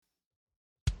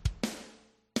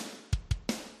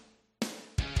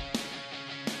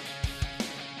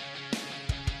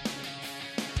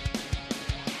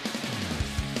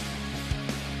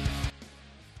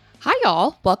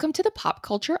y'all. Welcome to the Pop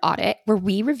Culture Audit, where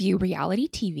we review reality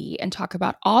TV and talk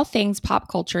about all things pop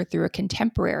culture through a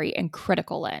contemporary and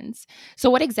critical lens.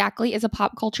 So, what exactly is a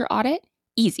pop culture audit?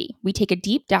 Easy. We take a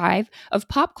deep dive of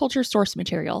pop culture source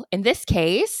material, in this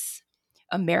case,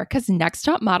 America's Next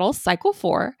Top Model Cycle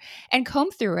 4, and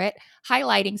comb through it,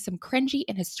 highlighting some cringy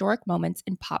and historic moments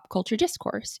in pop culture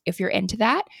discourse. If you're into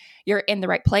that, you're in the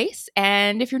right place.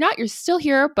 And if you're not, you're still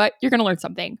here, but you're going to learn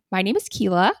something. My name is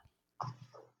Keela.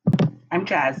 I'm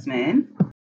Jasmine.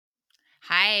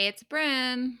 Hi, it's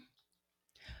Bryn.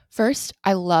 First,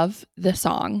 I love the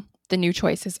song. The new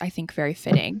choice is, I think, very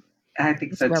fitting. I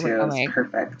think so too. It's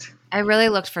perfect. I really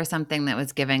looked for something that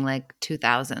was giving like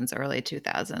 2000s, early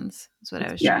 2000s. That's what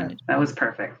I was trying to do. That was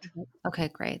perfect. Okay,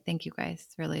 great. Thank you guys.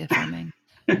 It's really affirming.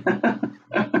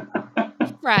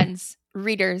 Friends,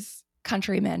 readers,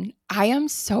 countrymen, I am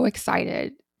so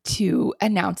excited to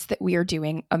announce that we are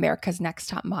doing America's Next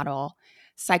Top Model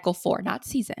Cycle 4, not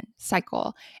season,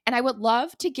 cycle. And I would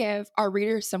love to give our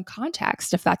readers some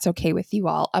context, if that's okay with you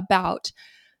all, about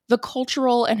the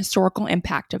cultural and historical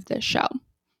impact of this show.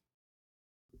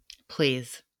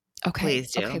 Please. Okay.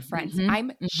 Please do. Okay, friends.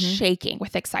 I'm shaking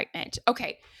with excitement.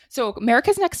 Okay. So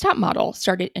America's Next Top Model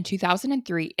started in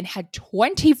 2003 and had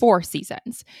 24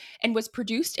 seasons and was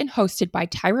produced and hosted by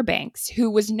Tyra Banks,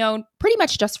 who was known pretty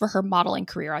much just for her modeling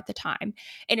career at the time,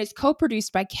 and is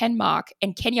co-produced by Ken Mock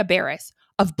and Kenya Barris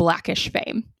of Blackish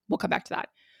fame. We'll come back to that.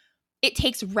 It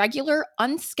takes regular,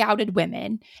 unscouted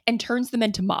women and turns them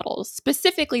into models.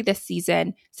 Specifically this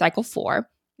season, Cycle 4,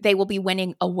 they will be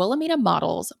winning a Wilhelmina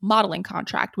Models modeling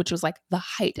contract, which was like the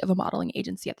height of a modeling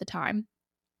agency at the time,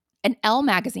 an Elle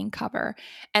magazine cover,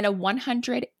 and a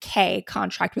 $100K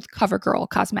contract with CoverGirl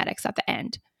Cosmetics at the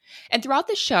end. And throughout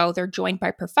the show, they're joined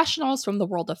by professionals from the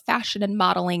world of fashion and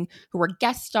modeling who are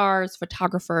guest stars,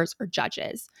 photographers, or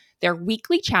judges. There are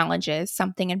weekly challenges,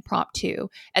 something impromptu,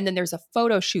 and then there's a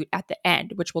photo shoot at the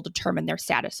end, which will determine their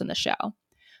status in the show.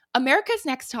 America's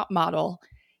Next Top Model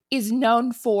is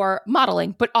known for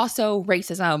modeling, but also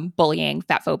racism, bullying,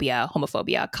 fatphobia,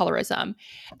 homophobia, colorism.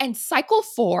 And Cycle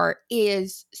 4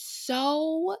 is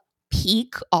so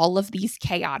peak all of these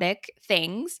chaotic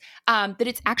things that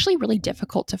it's actually really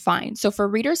difficult to find. So for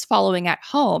readers following at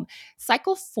home,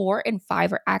 Cycle 4 and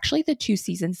 5 are actually the two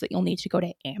seasons that you'll need to go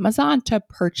to Amazon to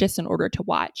purchase in order to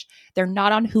watch. They're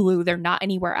not on Hulu. They're not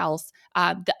anywhere else.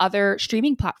 The other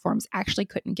streaming platforms actually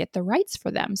couldn't get the rights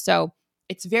for them. So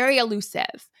it's very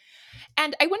elusive.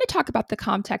 And I want to talk about the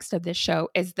context of this show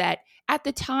is that at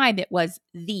the time it was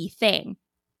the thing.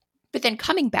 But then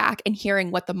coming back and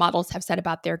hearing what the models have said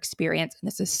about their experience, and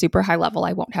this is super high level,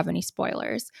 I won't have any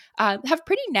spoilers, have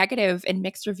pretty negative and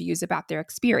mixed reviews about their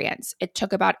experience. It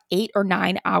took about 8 or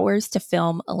 9 hours to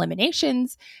film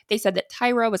eliminations. They said that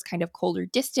Tyra was kind of cold or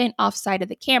distant offside of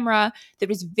the camera, that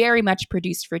was very much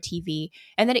produced for TV,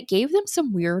 and that it gave them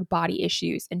some weird body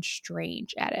issues and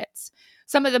strange edits.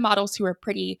 Some of the models who are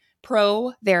pretty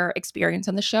pro their experience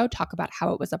on the show talk about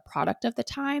how it was a product of the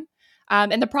time.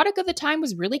 And the product of the time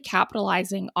was really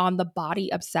capitalizing on the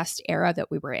body-obsessed era that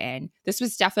we were in. This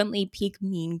was definitely peak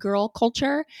mean girl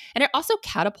culture. And it also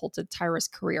catapulted Tyra's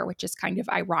career, which is kind of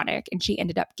ironic. And she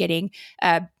ended up getting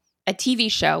a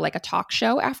TV show, like a talk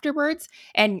show afterwards,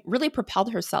 and really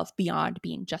propelled herself beyond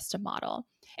being just a model.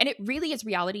 And it really is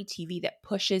reality TV that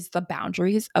pushes the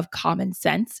boundaries of common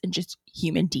sense and just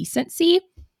human decency.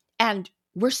 And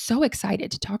we're so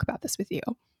excited to talk about this with you.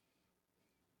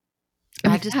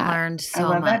 I just learned so much.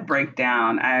 I love that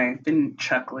breakdown. I've been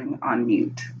chuckling on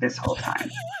mute this whole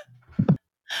time.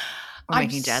 We're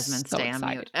making Jasmine stay on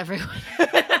mute. Everyone. No,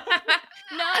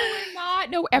 we're not.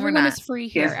 No, everyone is free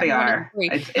here. Yes, they are.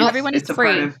 Everyone is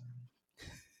free.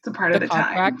 It's a part of the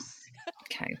times.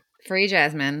 Okay. Free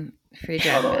Jasmine. Free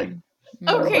Jasmine.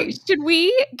 Okay. Should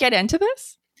we get into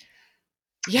this?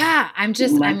 Yeah. I'm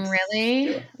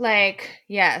really like,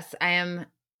 yes, I am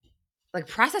like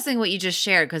processing what you just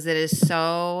shared because it is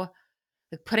so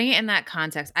like putting it in that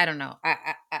context. I don't know.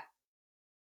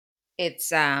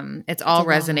 It's all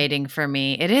resonating for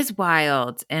me. It is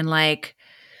wild. And like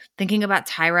thinking about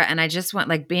Tyra, and I just went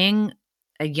like being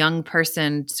a young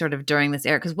person sort of during this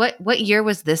era. Because what year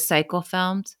was this cycle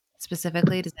filmed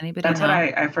specifically? Does anybody know? That's what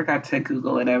I forgot to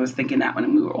Google it. I was thinking that when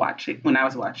I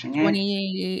was watching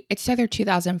it. It's either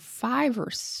 2005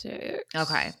 or 6.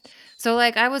 Okay. So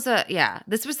like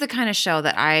this was the kind of show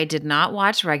that I did not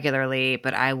watch regularly,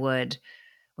 but I would,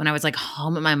 when I was like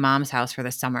home at my mom's house for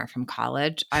the summer from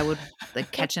college, I would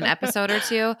like catch an episode or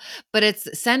two. But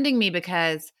it's sending me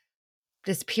because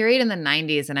this period in the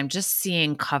 90s, and I'm just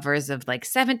seeing covers of like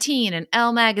 17 and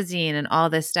Elle magazine and all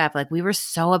this stuff. Like we were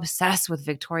so obsessed with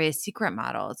Victoria's Secret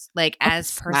models, like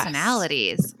as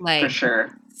personalities, For like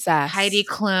sure. Heidi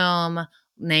Klum,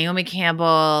 Naomi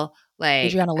Campbell. Like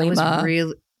Adriana I was Lima.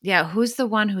 really, yeah. Who's the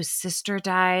one whose sister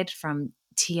died from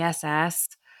TSS?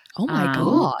 Oh my Ooh.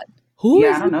 God. Who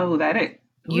Yeah, is I don't know who that is.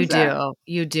 Who You is that? do.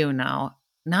 You do know.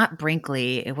 Not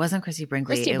Brinkley. It wasn't Christy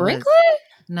Brinkley. Christy It Brinkley? was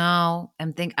no.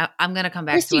 I'm gonna come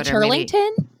back Christy to it, or maybe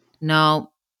Turlington? no.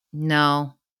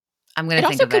 I'm gonna It think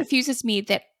also of it. confuses me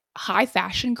that high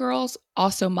fashion girls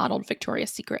also modeled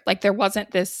Victoria's Secret. Like there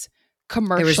wasn't this There was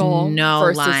commercial no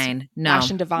versus line. No.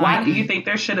 Fashion Why Divine. do you think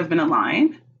there should have been a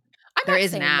line? I'm There not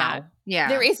is saying now. that. Yeah.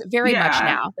 There is very much Yeah.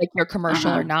 now, like you're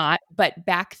commercial or not. But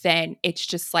back then, it's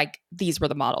just like these were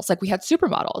the models. Like we had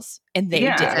supermodels and they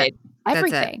Yeah. That's did it. That's it.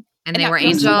 everything. And they that were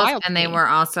feels so angels, wild to and they me. were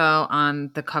also on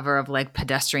the cover of like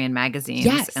pedestrian magazines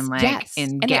and like in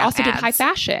And they Gap also did high ads.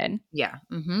 fashion. Yeah.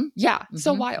 Mm-hmm. Yeah.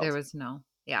 So wild. There was no.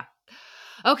 Yeah.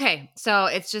 Okay, so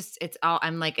it's all,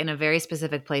 I'm like in a very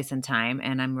specific place and time,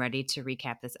 and I'm ready to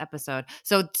recap this episode.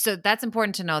 So that's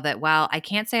important to know that while I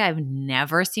can't say I've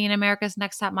never seen America's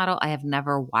Next Top Model, I have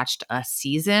never watched a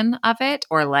season of it,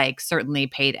 or like certainly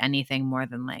paid anything more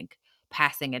than like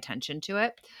passing attention to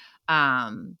it.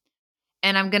 And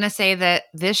I'm gonna say that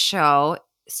this show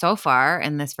so far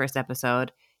in this first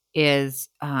episode is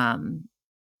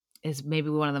maybe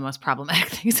one of the most problematic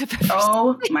things I've ever seen.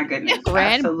 Oh my goodness.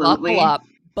 Gren, Absolutely.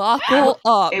 buckle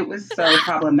up. It was so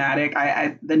problematic.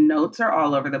 The notes are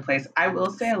all over the place. I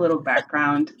will say a little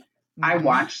background. I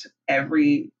watched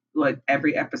every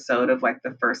episode of like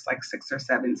the first like 6 or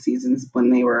 7 seasons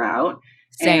when they were out.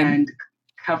 Same. And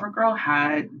CoverGirl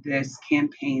had this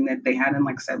campaign that they had in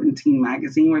like 17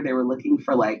 magazine where they were looking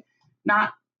for like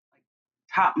not like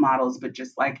top models, but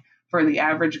just like for the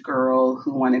average girl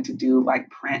who wanted to do like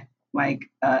print like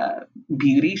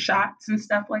beauty shots and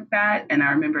stuff like that. And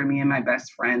I remember me and my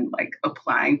best friend like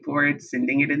applying for it,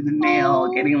 sending it in the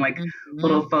mail, getting like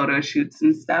little photo shoots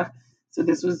and stuff. So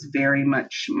this was very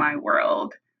much my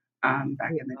world back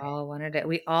in the day. All wanted it.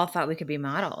 We all thought we could be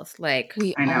models. Like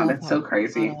I know, that's so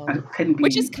crazy. I couldn't be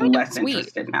which is kind less of sweet.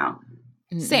 interested now.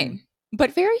 Same,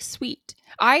 but very sweet.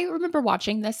 I remember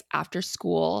watching this after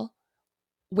school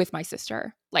with my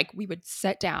sister. Like we would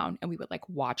sit down and we would like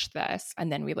watch this,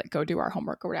 and then we like go do our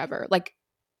homework or whatever. Like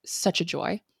such a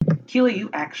joy. Keela, you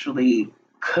actually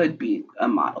could be a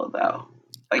model though.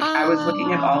 Like I was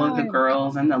looking at all of the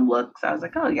girls and the looks. I was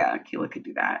like, oh yeah, Keela could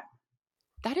do that.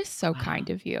 That is so kind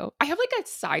of you. I have like a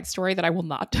side story that I will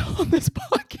not tell on this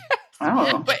podcast.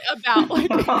 Oh. But about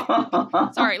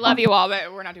like sorry, love you all,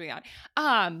 but we're not doing that.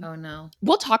 oh no.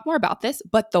 We'll talk more about this,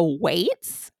 but the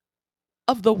weights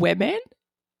of the women.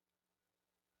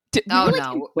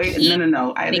 No. Wait,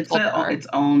 no. It's its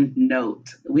own note.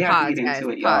 We have to get into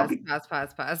it, y'all.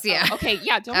 Pause. Yeah. Oh, okay.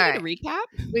 Yeah. Don't we need a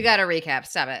recap? We got a recap.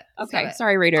 Stop it. Okay. Stop it.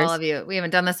 Sorry, readers. All of you. We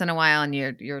haven't done this in a while, and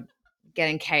you're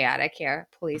getting chaotic here.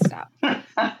 Please stop.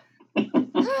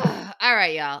 All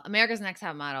right, y'all. America's Next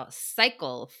Top Model,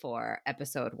 cycle for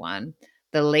episode 1.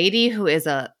 The lady who is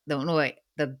the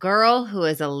girl who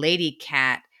is a lady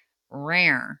cat,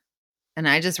 rare. And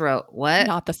I just wrote, what?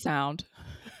 Not the sound.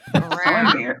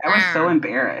 I was so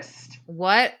embarrassed.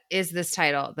 What is this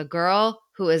title? The girl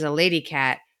who is a lady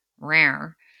cat,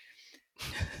 rare.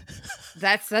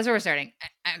 That's where we're starting.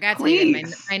 I got to tell you,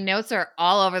 my notes are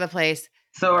all over the place.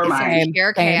 So are mine.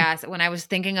 Sheer chaos. When I was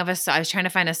thinking of I was trying to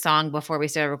find a song before we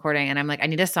started recording, and I'm like, I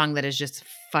need a song that is just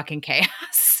fucking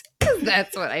chaos.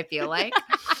 That's what I feel like.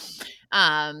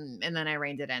 And then I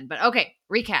reined it in. But okay,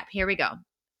 recap. Here we go.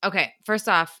 Okay, first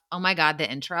off, oh my God, the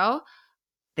intro.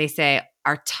 They say,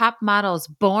 "Are top models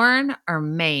born or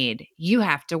made? You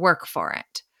have to work for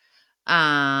it."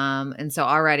 And so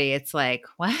already it's like,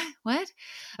 what?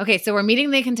 Okay, so we're meeting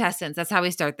the contestants. That's how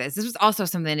we start this. This was also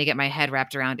something to get my head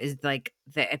wrapped around, is like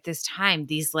that at this time,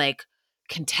 these like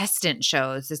contestant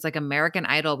shows, this like American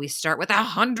Idol, we start with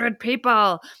 100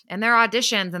 people and their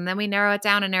auditions, and then we narrow it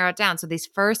down. So these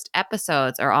first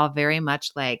episodes are all very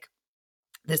much like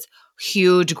this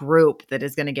huge group that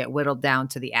is going to get whittled down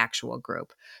to the actual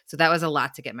group. So that was a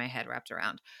lot to get my head wrapped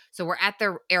around. So we're at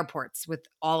the airports with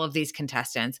all of these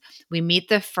contestants. We meet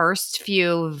the first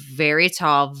few very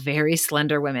tall, very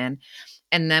slender women.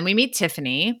 And then we meet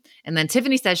Tiffany. And then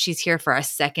Tiffany says she's here for a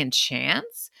second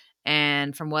chance.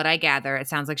 And from what I gather, it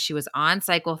sounds like she was on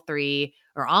cycle 3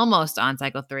 or almost on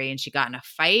cycle 3, and she got in a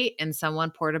fight and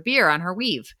someone poured a beer on her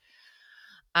weave.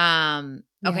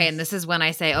 Okay, and this is when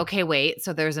I say, okay, wait.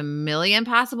 So there's a million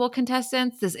possible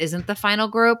contestants. This isn't the final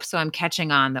group. So I'm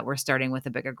catching on that we're starting with a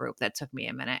bigger group. That took me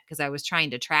a minute because I was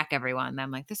trying to track everyone. And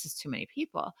I'm like, this is too many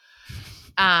people.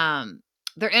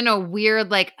 They're in a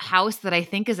weird like house that I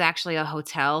think is actually a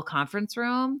hotel conference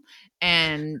room.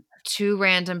 And two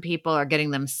random people are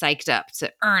getting them psyched up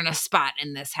to earn a spot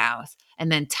in this house.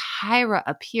 And then Tyra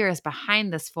appears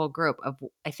behind this full group of,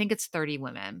 I think it's 30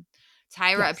 women.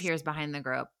 Tyra appears behind the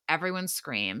group. Everyone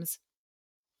screams.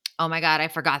 Oh my God, I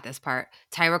forgot this part.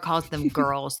 Tyra calls them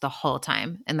girls the whole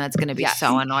time. And that's going to be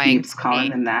so annoying. Keeps calling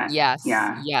them that. Yes.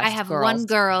 Yeah. Yes. I have one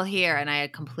girl here and I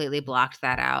had completely blocked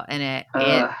that out. And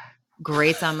it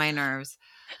grates on my nerves.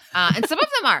 And some of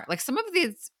them are. Like some of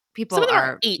these people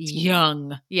are 18.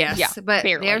 young. Yes. Yeah, but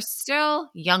barely. they're still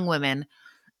young women.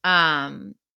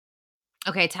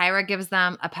 Okay, Tyra gives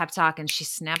them a pep talk and she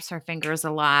snaps her fingers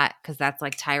a lot because that's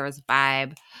like Tyra's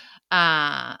vibe.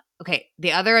 Okay,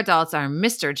 the other adults are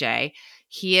Mr. J.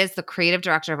 He is the creative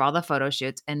director of all the photo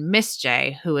shoots, and Miss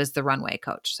J, who is the runway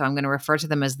coach. So I'm going to refer to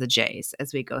them as the J's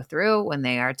as we go through when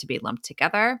they are to be lumped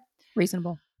together.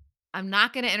 Reasonable. I'm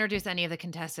not going to introduce any of the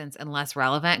contestants unless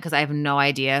relevant because I have no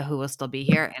idea who will still be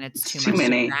here and it's too much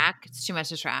to track. It's too much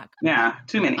to track. Yeah,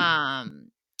 too many.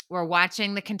 We're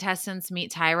watching the contestants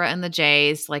meet Tyra and the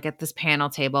Jays, like at this panel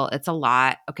table. It's a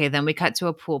lot. Okay, then we cut to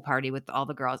a pool party with all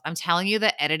the girls. I'm telling you,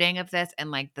 the editing of this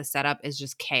and like the setup is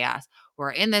just chaos.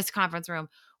 We're in this conference room.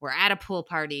 We're at a pool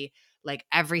party. Like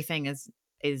everything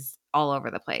is all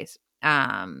over the place.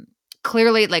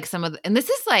 Clearly, like and this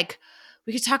is like,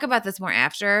 we could talk about this more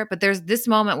after, but there's this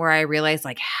moment where I realized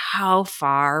like how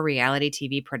far reality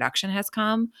TV production has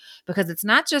come because it's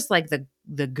not just like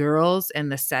the girls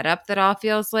and the setup that all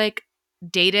feels like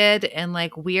dated and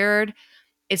like weird.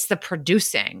 It's the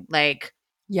producing. Like,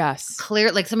 yes,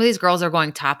 clear. Like some of these girls are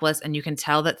going topless and you can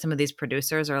tell that some of these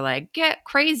producers are like, get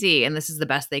crazy. And this is the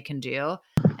best they can do.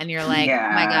 And you're like,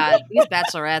 my God, these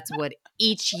bachelorettes would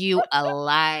eat you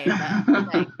alive.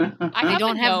 Like, I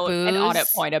don't have an audit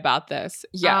point about this.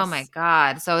 Yes. Oh my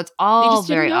God. So it's all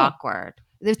very awkward.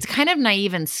 It's kind of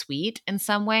naive and sweet in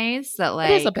some ways that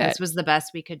like this was the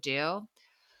best we could do.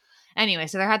 Anyway,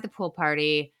 so they're at the pool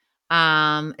party.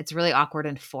 It's really awkward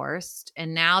and forced.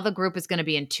 And now the group is going to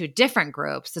be in two different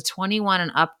groups. The 21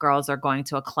 and up girls are going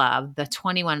to a club. The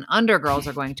 21 and under girls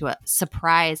are going to a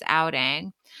surprise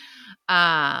outing.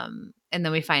 And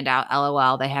then we find out,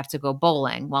 LOL, they have to go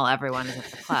bowling while everyone is at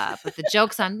the club. But the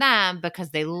joke's on them because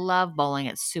they love bowling.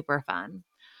 It's super fun.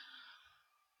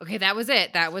 Okay, that was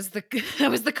it. That was the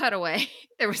cutaway.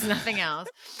 There was nothing else.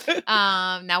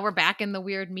 Now we're back in the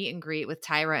weird meet and greet with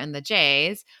Tyra and the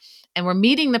Jays. And we're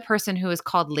meeting the person who is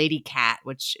called Lady Cat,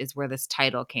 which is where this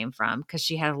title came from because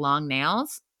she has long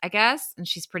nails, I guess. And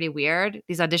she's pretty weird.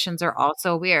 These auditions are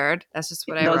also weird. That's just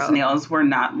what I wrote. Those nails were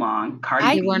not long.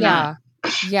 Cardi B were not.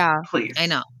 Yeah. Please. I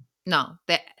know. No.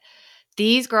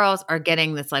 These girls are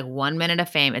getting this like 1 minute of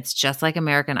fame. It's just like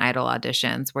American Idol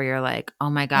auditions where you're like, oh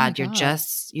my God, you're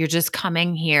just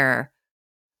coming here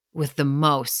with the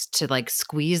most to like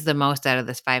squeeze the most out of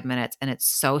this 5 minutes. And it's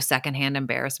so secondhand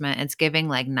embarrassment. It's giving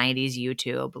like 90s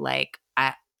YouTube. Like,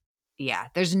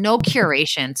 there's no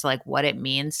curation to like what it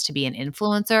means to be an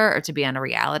influencer or to be on a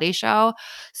reality show.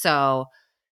 So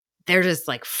they're just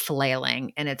like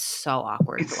flailing and it's so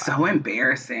awkward. It's so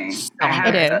embarrassing. I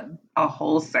have a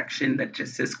whole section that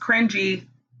just says cringy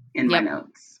in my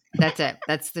notes. That's it.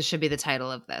 This should be the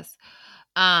title of this.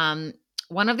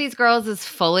 One of these girls is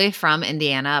fully from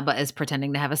Indiana, but is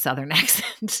pretending to have a Southern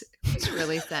accent, which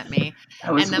really sent me.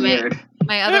 That was weird.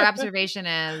 My other observation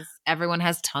is everyone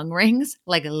has tongue rings.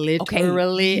 Like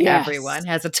literally everyone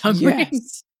has a tongue ring.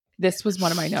 This was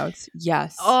one of my notes.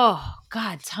 Yes. Oh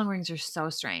God, tongue rings are so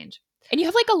strange. And you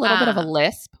have like a little bit of a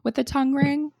lisp with the tongue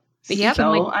ring.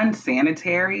 So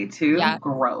unsanitary too. Yeah.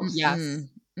 Gross. Yes.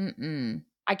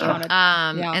 I counted.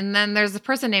 And then there's a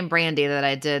person named Brandy that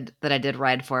I did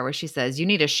write for where she says, you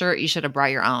need a shirt, you should have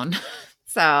brought your own.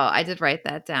 So I did write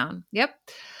that down. Yep.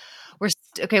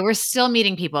 We're still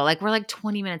meeting people. Like we're like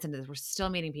 20 minutes into this. We're still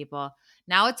meeting people.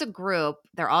 Now it's a group.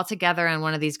 They're all together in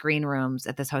one of these green rooms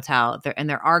at this hotel.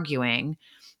 They're arguing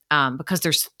because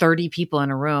there's 30 people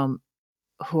in a room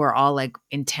who are all like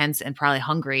intense and probably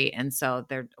hungry. And so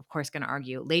they're of course going to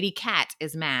argue. Lady Cat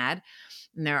is mad.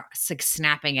 And they're like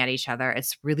snapping at each other.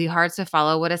 It's really hard to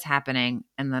follow what is happening.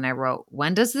 And then I wrote,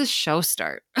 when does this show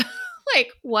start?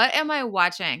 Like, what am I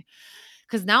watching?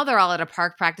 Because now they're all at a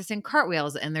park practicing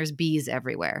cartwheels and there's bees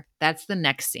everywhere. That's the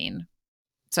next scene.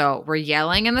 So we're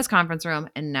yelling in this conference room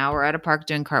and now we're at a park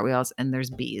doing cartwheels and there's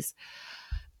bees.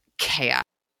 Chaos.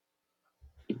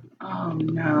 Oh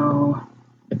no.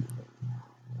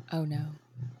 Oh no.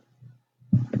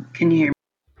 Can you hear me?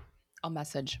 I'll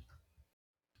message.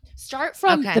 Start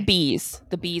from the bees.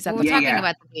 The bees at we're the talking Yeah.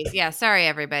 about the bees. Yeah, sorry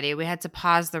everybody. We had to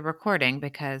pause the recording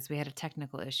because we had a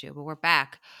technical issue, but we're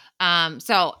back.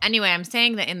 So anyway, I'm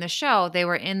saying that in the show, they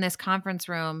were in this conference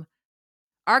room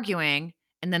arguing,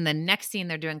 and then the next scene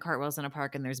they're doing cartwheels in a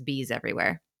park and there's bees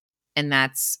everywhere. And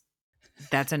that's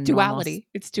a duality.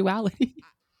 It's duality.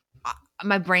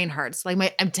 My brain hurts.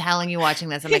 Like I'm telling you, watching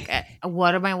this, I'm like,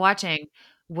 what am I watching?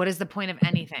 What is the point of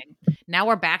anything? Now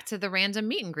we're back to the random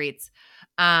meet and greets.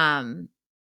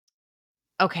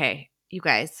 Okay, you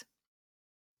guys.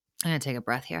 I'm gonna take a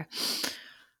breath here.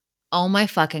 Oh my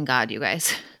fucking God, you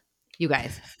guys. You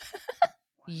guys.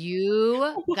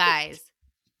 You guys.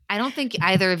 I don't think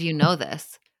either of you know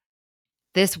this.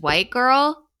 This white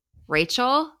girl,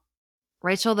 Rachel,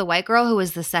 the white girl who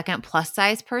is the second plus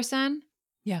size person.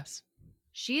 Yes.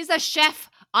 She's a chef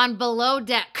on Below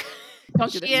Deck. Don't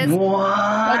do this.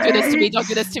 What? Don't do this to me. Don't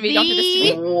do this to me. Don't do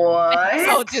this to me. What?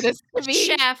 Don't do this to me.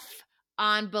 Chef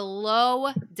on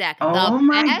Below Deck. Oh the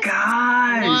my best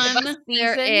gosh. one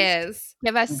there is.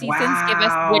 Give us seasons. Wow. Give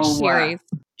us which series.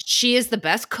 She is the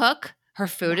best cook. Her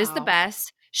food is the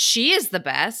best. She is the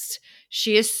best.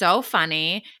 She is so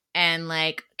funny and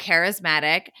like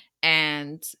charismatic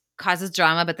and causes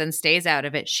drama, but then stays out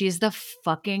of it. She's the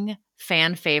fucking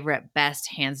fan favorite, best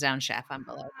hands down chef on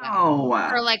Below Deck.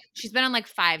 For like, she's been on like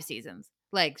 5 seasons.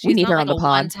 Like, she's not like a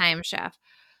one-time chef.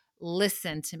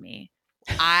 Listen to me.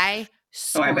 I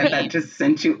scream. I bet that just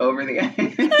sent you over the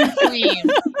edge. Scream.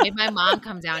 Made my mom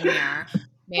come down here.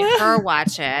 Made her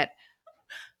watch it.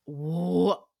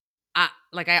 Whoa.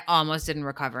 I almost didn't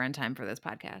recover in time for this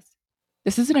podcast.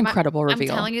 This is an incredible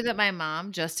reveal. I'm telling you that my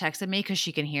mom just texted me because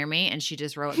she can hear me, and she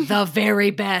just wrote the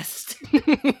very best.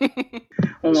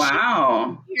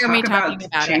 Wow. Hear me talking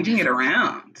about changing it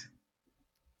around.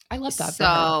 I love that.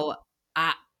 So,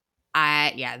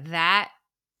 that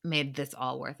made this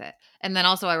all worth it. And then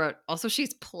also I wrote,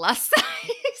 she's plus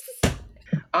size.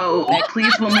 Oh,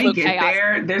 please, when we get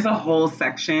there, there's a whole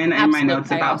section in my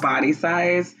notes about body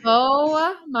size.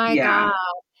 Oh my God.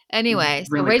 Anyway,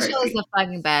 so Really Rachel crazy. is the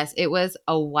fucking best. It was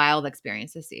a wild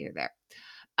experience to see her there.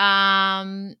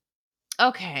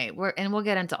 Okay, we'll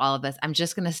get into all of this. I'm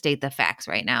just going to state the facts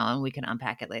right now and we can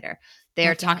unpack it later. They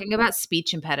are talking about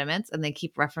speech impediments and they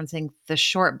keep referencing the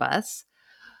short bus.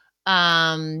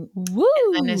 And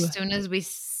as soon as we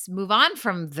move on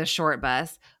from the short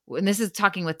bus, and this is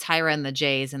talking with Tyra and the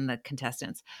Jays and the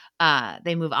contestants,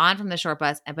 they move on from the short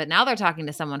bus, but now they're talking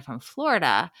to someone from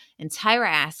Florida, and Tyra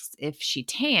asks if she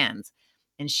tans,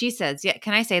 and she says, "Yeah,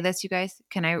 can I say this, you guys?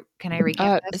 Can I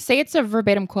recap this? Say it's a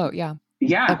verbatim quote, yeah.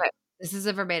 Yeah. Okay, this is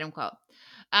a verbatim quote.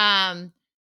 And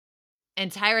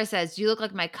Tyra says, "You look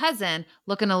like my cousin,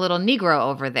 looking a little Negro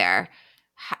over there."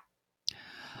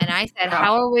 And I said,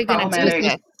 "How are we going to do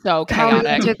this?" So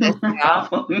chaotic.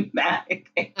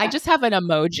 Problematic. I just have an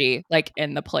emoji like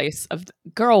in the place of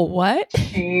girl. What?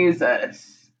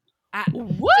 Jesus. So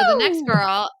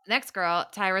the next girl,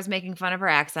 Tyra's making fun of her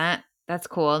accent. That's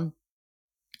cool.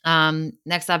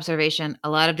 Next observation: a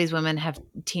lot of these women have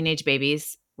teenage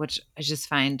babies, which I just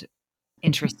find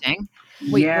interesting.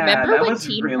 Wait, remember when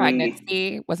teen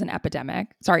pregnancy was an epidemic?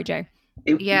 Sorry, Jay.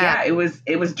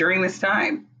 It was during this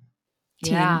time.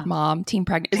 Teen mom, teen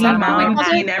pregnancy. Teen mom,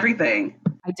 teen everything.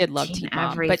 I did love teen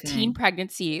mom, but teen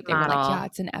pregnancy, they were like, yeah,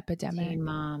 it's an epidemic. Teen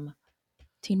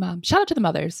mom. Shout out to the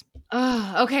mothers.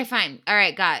 Oh, okay, fine. All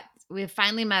right, we've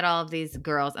finally met all of these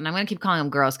girls, and I'm going to keep calling them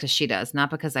girls because she does,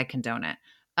 not because I condone it.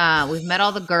 We've met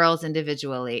all the girls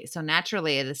individually, so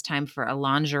naturally it is time for a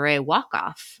lingerie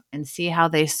walk-off and see how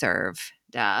they serve.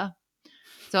 Duh.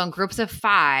 So in groups of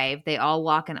 5, they all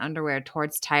walk in underwear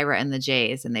towards Tyra and the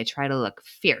Jays, and they try to look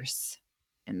fierce.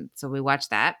 And so we watch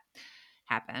that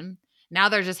happen. Now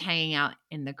they're just hanging out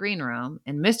in the green room,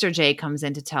 and Mr. J comes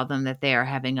in to tell them that they are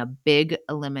having a big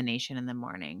elimination in the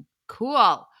morning.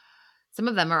 Cool. Some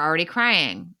of them are already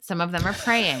crying. Some of them are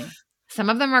praying. Some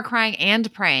of them are crying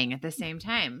and praying at the same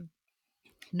time.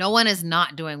 No one is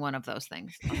not doing one of those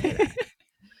things. It's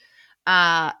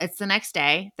the next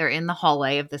day. They're in the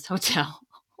hallway of this hotel.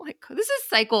 Like, this is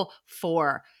cycle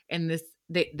 4 in this.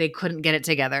 They couldn't get it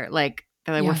together. Like,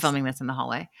 we're filming this in the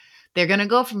hallway. They're going to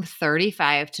go from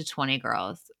 35 to 20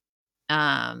 girls.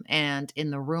 And in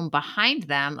the room behind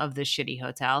them of the shitty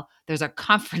hotel, there's a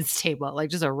conference table, like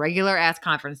just a regular ass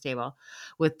conference table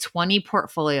with 20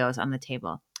 portfolios on the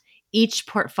table. Each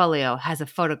portfolio has a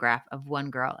photograph of one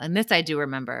girl. And this I do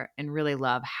remember and really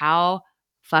love how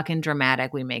fucking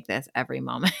dramatic we make this every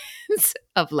moment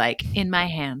of like, in my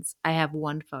hands, I have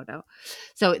one photo.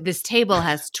 So this table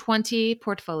has 20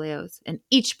 portfolios and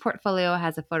each portfolio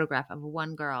has a photograph of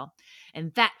one girl.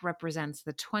 And that represents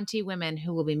the 20 women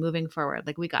who will be moving forward.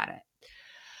 Like, we got it.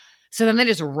 So then they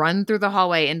just run through the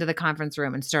hallway into the conference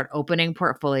room and start opening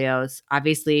portfolios.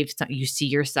 Obviously, if you see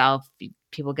yourself,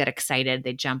 people get excited.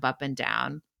 They jump up and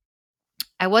down.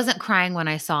 I wasn't crying when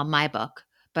I saw my book,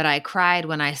 but I cried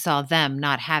when I saw them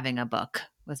not having a book,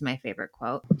 was my favorite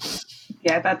quote.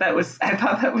 Yeah, I thought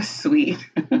that was sweet.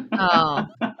 Oh,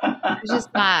 it's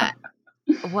just not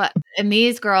what. And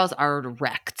these girls are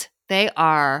wrecked. They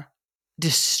are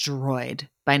destroyed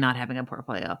by not having a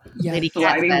portfolio. Yes. Lady Cat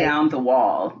Sliding says, down the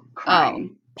wall,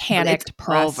 crying. Panicked,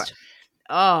 pressed. over.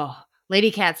 Oh, Lady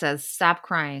Cat says, stop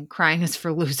crying. Crying is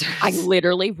for losers. I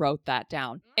literally wrote that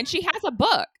down. And she has a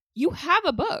book. You have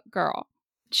a book, girl.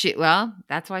 Well,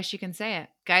 that's why she can say it.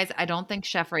 Guys, I don't think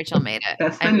Chef Rachel made it.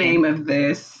 That's the name of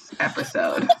this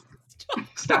episode.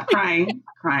 Stop crying.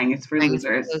 Crying is for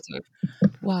losers.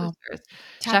 Wow.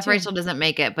 Chef Rachel doesn't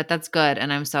make it, but that's good.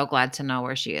 And I'm so glad to know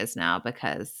where she is now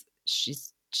because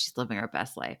she's living her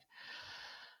best life.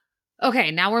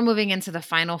 Okay, now we're moving into the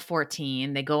final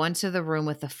 14. They go into the room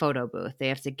with the photo booth. They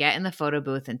have to get in the photo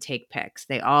booth and take pics.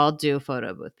 They all do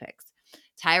photo booth pics.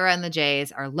 Tyra and the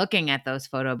Jays are looking at those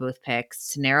photo booth pics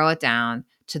to narrow it down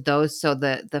to those. So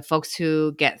the folks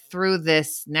who get through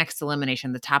this next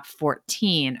elimination, the top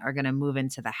 14, are going to move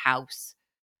into the house.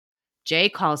 Jay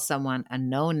calls someone a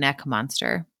no-neck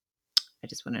monster. I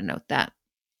just want to note that.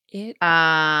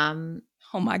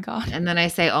 Oh my God. And then I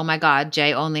say, oh my God,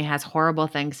 Jay only has horrible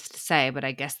things to say, but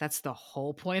I guess that's the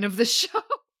whole point of the show.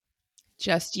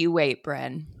 Just you wait,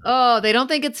 Bren. Oh, they don't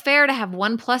think it's fair to have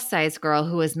one plus size girl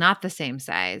who is not the same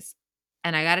size.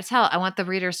 And I got to I want the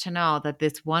readers to know that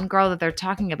this one girl that they're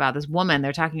talking about, this woman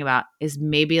they're talking about, is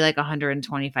maybe like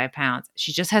 125 pounds.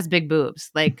 She just has big boobs.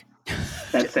 Like,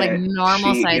 that's like it.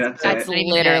 normal size. That's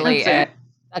literally it.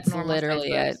 That's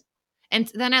literally it. And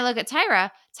then I look at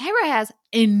Tyra. Tyra has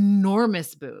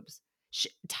enormous boobs.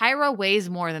 Tyra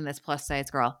weighs more than this plus size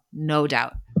girl, no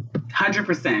doubt.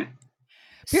 100%.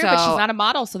 But she's not a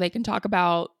model, so they can talk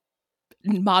about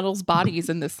models' bodies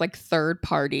in this like third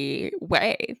party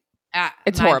way.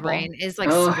 It's my horrible. Brain is like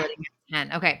splitting in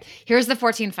 10. Okay, here's the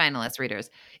 14 finalists, readers.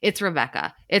 It's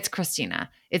Rebecca. It's Christina.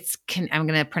 I'm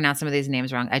going to pronounce some of these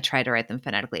names wrong. I try to write them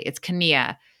phonetically. It's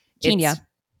Kenya.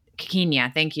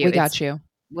 Kenya. Thank you. We got you.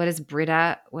 What is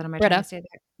Britta? What am I trying to say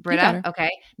there? Britta. Okay.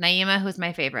 Naima, who's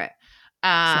my favorite.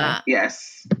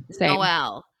 Yes. Same.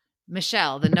 Noelle.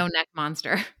 Michelle, the no neck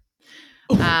monster.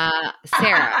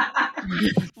 Sarah.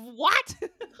 What?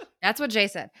 That's what Jay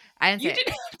said. I didn't say you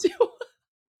didn't have to.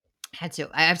 Had to.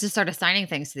 I have to start assigning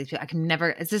things to these people. I can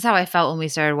never. This is how I felt when we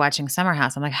started watching Summer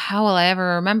House. I'm like, how will I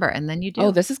ever remember? And then you do.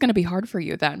 Oh, this is going to be hard for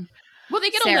you then. Well,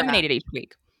 they get eliminated each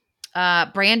week.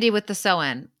 Brandy with the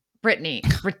sew-in. Brittany.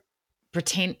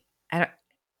 Brittany.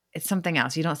 It's something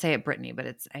else. You don't say it Brittany,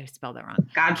 but I spelled it wrong.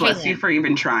 God bless you for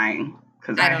even trying,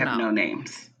 because I have no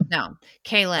names. No.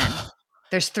 Kaylin.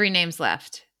 There's 3 names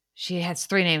left. She has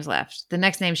 3 names left. The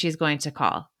next name she's going to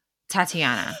call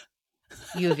Tatiana.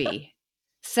 UV.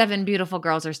 7 beautiful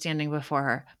girls are standing before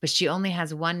her, but she only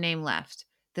has 1 name left.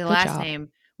 The last name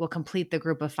will complete the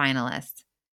group of finalists.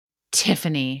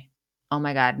 Tiffany. Oh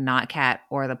my God, not Kat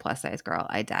or the plus size girl.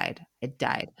 I died.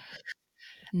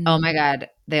 Oh my God.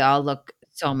 They all look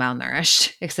so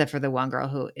malnourished, except for the one girl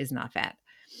who is not fat.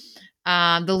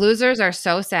 The losers are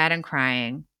so sad and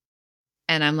crying.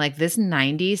 And I'm like, this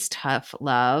 90s tough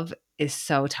love is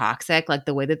so toxic. Like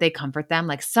the way that they comfort them,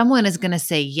 like someone is going to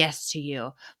say yes to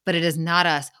you, but it is not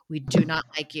us. We do not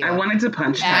like you. I wanted to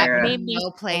punch Tyra. Made me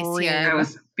no place here. I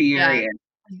was furious.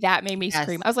 That made me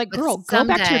scream. I was like, girl, go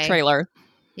back to your trailer.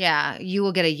 Yeah, you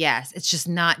will get a yes. It's just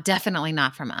definitely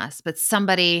not from us. But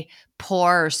somebody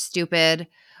poor or stupid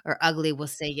or ugly will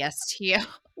say yes to you.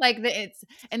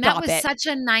 That was such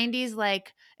a 90s,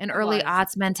 like an early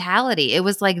aughts mentality. It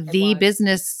was like the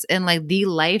business and like the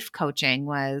life coaching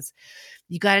was,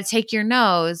 you got to take your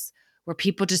nose where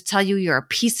people just tell you you're a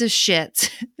piece of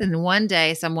shit. And one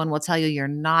day someone will tell you you're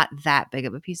not that big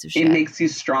of a piece of shit. It makes you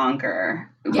stronger.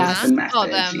 Yes. The message. Oh,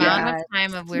 the amount of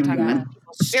time we were talking about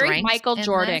very Michael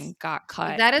Jordan got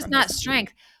cut. That is not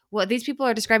strength. What these people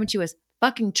are describing to you as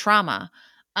fucking trauma.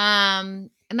 And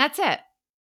that's it.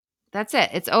 That's it.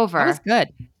 It's over. That was good.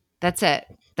 That's it.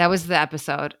 That was the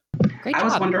episode. Great job. I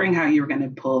was wondering how you were going to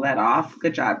pull that off.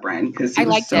 Good job, Bren, because it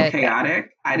was so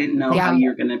chaotic. I didn't know how you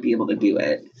were going to be able to do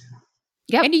it.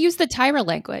 Yeah, and you use the Tyra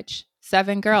language.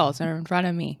 7 girls are in front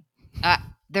of me.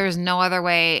 There's no other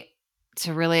way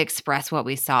to really express what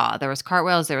we saw. There was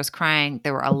cartwheels. There was crying.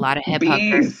 There were a lot of hip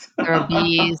huggers. There were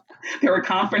bees. There were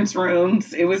conference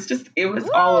rooms. It was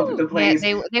all over the place.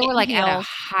 Yeah, they were like at a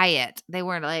Hyatt. They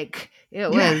were like, it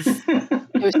was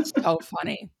it was so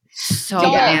funny. So The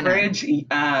Y'all- average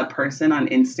person on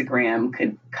Instagram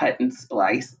could cut and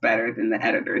splice better than the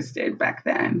editors did back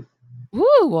then.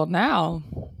 Ooh, well now.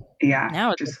 Yeah,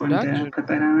 Now it's just a wanted to production. put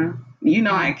that on. You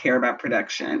know I care about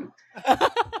production. I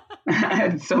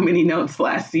had so many notes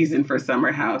last season for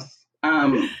Summer House.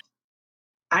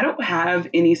 I don't have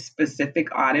any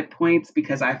specific audit points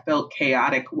because I felt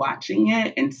chaotic watching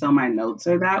it, and so my notes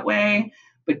are that way.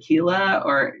 But Keela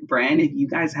or Bren, if you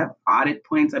guys have audit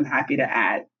points, I'm happy to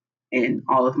add in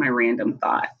all of my random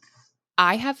thoughts.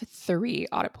 I have 3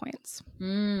 audit points.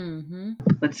 Mm-hmm.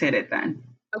 Let's hit it then.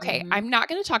 Okay, I'm not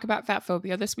going to talk about fat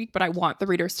phobia this week, but I want the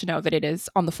readers to know that it is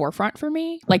on the forefront for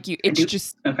me. Like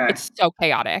it's so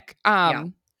chaotic.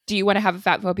 Do you want to have a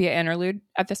fat phobia interlude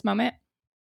at this moment?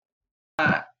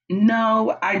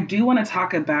 No, I do want to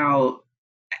talk about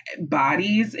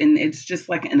bodies, and it's just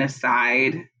like an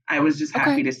aside. I was just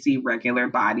happy to see regular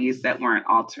bodies that weren't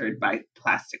altered by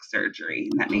plastic surgery,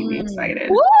 and that made me excited.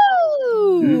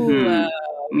 Woo!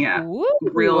 Mm-hmm. Yeah, Woo!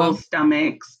 real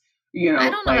stomachs. You know, I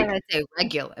don't know like how to say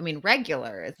regular. I mean,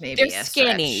 regular is maybe They're a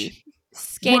skinny.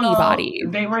 stretch. Bodies.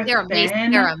 They were They're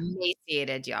thin. They're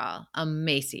emaciated, y'all.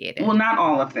 Emaciated. Well, not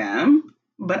all of them,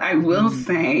 but I will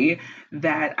say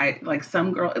that I like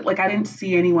some girl, like I didn't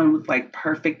see anyone with like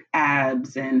perfect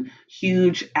abs and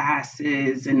huge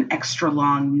asses and extra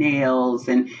long nails.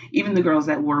 And even the girls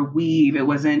that wore weave, it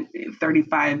wasn't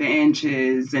 35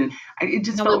 inches. And it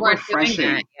just felt refreshing.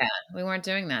 Doing that. Yeah, we weren't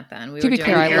doing that then. To be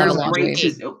clear, I love it was laundry.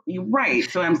 great you're right.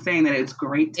 So I'm saying that it's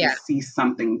great to see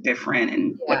something different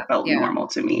and what felt normal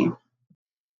to me.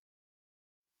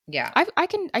 Yeah. I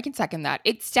can second that.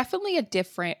 It's definitely a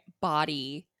different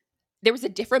body. There was a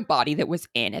different body that was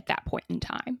in at that point in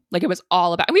time. Like it was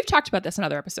all about, and we've talked about this in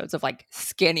other episodes of like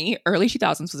skinny. Early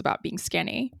 2000s was about being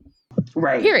skinny.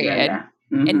 Right. Period. Yeah.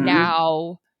 Mm-hmm. And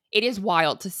now it is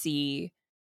wild to see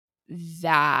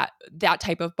that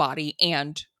type of body,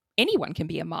 and anyone can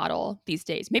be a model these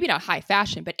days. Maybe not high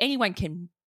fashion, but anyone can.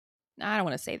 I don't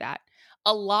want to say that.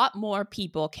 A lot more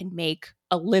people can make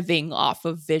a living off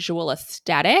of visual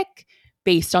aesthetic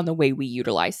based on the way we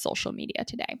utilize social media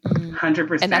today.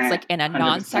 100%. And that's like in a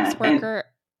non-sex worker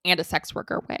and a sex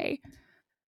worker way.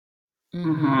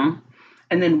 Mm-hmm.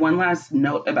 And then one last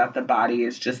note about the body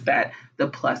is just that the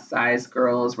plus size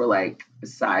girls were like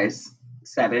size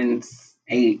 7s,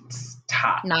 8s,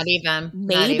 tops. Not even.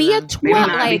 Maybe a 12. Maybe not,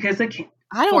 like, because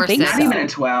I don't think not so. even a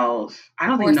 12. I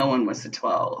don't think no one was a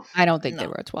 12. I don't think they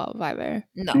were a 12 either.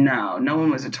 No one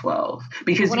was a 12.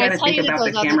 Because you got to think about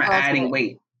the camera adding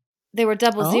weight. They were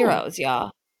double zeros,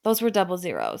 y'all. Those were double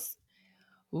zeros.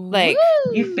 Like,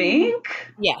 you think?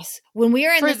 Yes. When we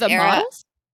were in this era, models?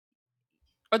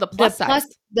 Or the plus size?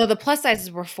 The plus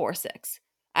sizes were 4-6.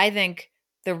 I think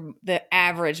the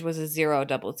average was a 0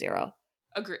 double 0.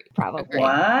 Agreed. Probably.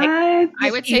 What? I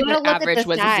would say the average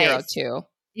was a 0 too.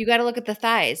 You got to look at the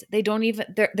thighs. They don't even.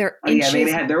 They're inches.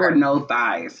 Yeah, there were no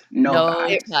thighs. No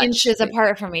thighs. They're inches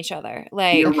apart from each other.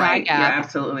 Like you're right. You're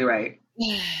absolutely right.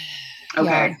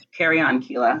 Okay, carry on,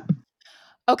 Keela.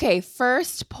 Okay,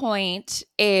 first point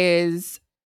is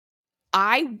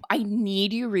I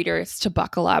need you readers to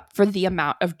buckle up for the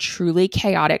amount of truly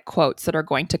chaotic quotes that are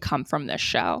going to come from this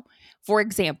show. For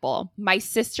example, my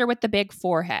sister with the big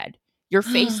forehead. Your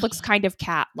face looks kind of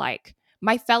cat-like.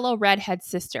 My fellow redhead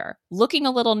sister, looking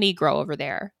a little Negro over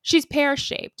there. She's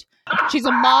pear-shaped. She's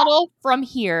a model from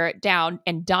here down,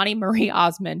 and Donnie Marie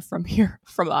Osmond from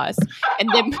us. And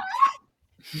then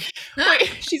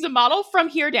she's a model from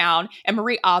here down, and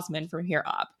Marie Osmond from here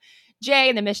up. Jay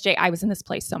and the Miss J, I was in this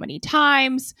place so many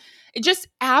times. It just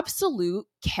absolute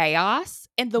chaos.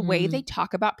 And the way they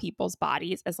talk about people's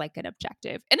bodies as like an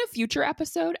objective. In a future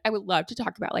episode, I would love to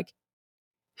talk about like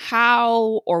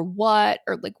how or what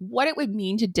it would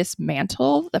mean to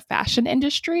dismantle the fashion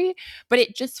industry. But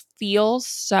it just feels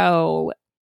so,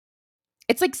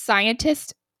 it's like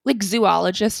scientists, like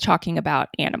zoologists talking about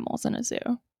animals in a zoo.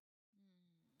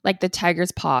 Like the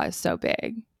tiger's paw is so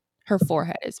big. Her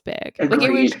forehead is big. Agreed. Like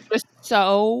it was just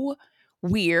so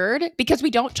weird because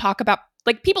we don't talk about,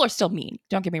 like, people are still mean.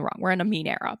 Don't get me wrong. We're in a mean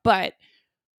era, but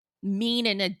mean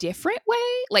in a different way.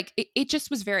 Like it just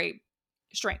was very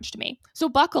strange to me. So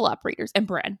buckle up, readers, and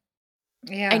Bren.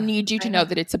 Yeah, I need you to know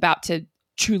that it's about to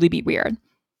truly be weird.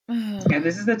 Yeah,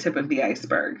 this is the tip of the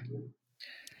iceberg.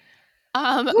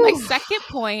 My second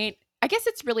point, I guess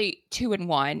it's really 2 in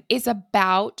 1, is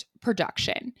about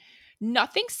production.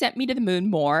 Nothing sent me to the moon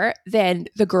more than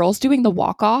the girls doing the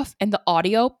walk off and the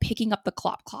audio picking up the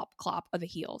clop, clop, clop of the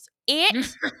heels. It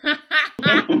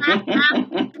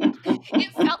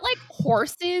felt like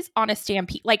horses on a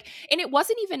stampede. Like, and it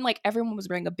wasn't even like everyone was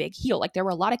wearing a big heel. Like, there were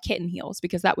a lot of kitten heels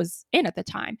because that was in at the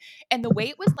time. And the way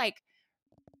it was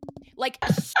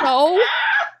so,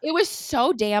 it was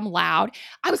so damn loud.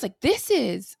 I was like, I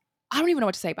don't even know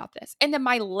what to say about this. And then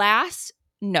my last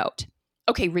note.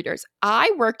 Okay, readers,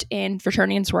 I worked in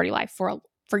fraternity and sorority life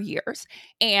for years.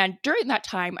 And during that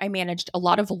time, I managed a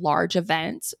lot of large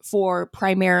events for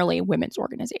primarily women's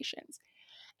organizations.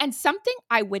 And something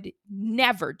I would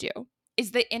never do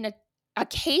is that in a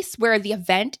case where the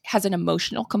event has an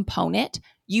emotional component,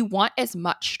 you want as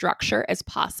much structure as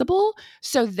possible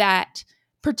so that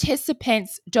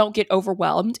participants don't get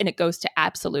overwhelmed and it goes to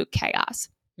absolute chaos.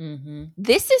 Mm-hmm.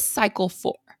 This is cycle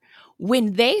 4.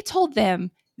 When they told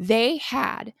them they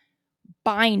had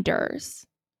binders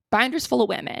full of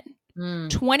women,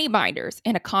 20 binders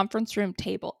in a conference room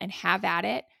table and have at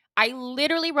it, I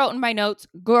literally wrote in my notes,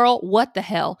 girl, what the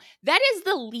hell? That is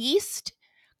the least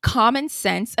common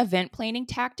sense event planning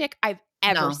tactic I've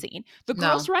ever seen. The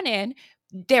girls run in,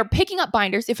 they're picking up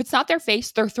binders. If it's not their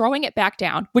face, they're throwing it back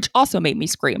down, which also made me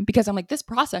scream because I'm like, this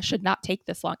process should not take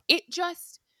this long. It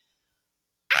just...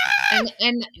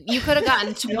 And you could have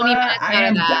gotten 20 minutes out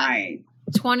of that. Dying.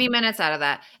 20 minutes out of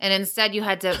that. And instead you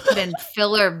had to put in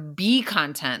filler B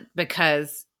content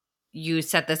because you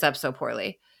set this up so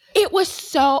poorly. It was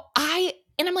so and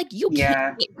I'm like, you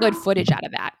can't get good footage out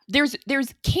of that. There's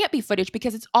can't be footage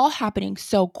because it's all happening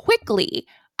so quickly.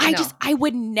 I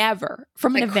would never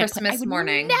from an event Christmas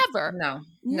morning.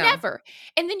 Never.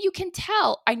 And then you can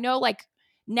tell, I know, like,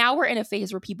 now we're in a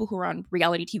phase where people who are on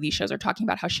reality TV shows are talking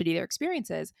about how shitty their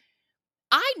experience is.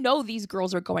 I know these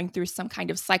girls are going through some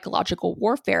kind of psychological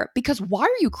warfare because why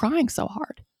are you crying so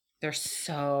hard? They're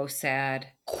so sad.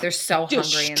 They're so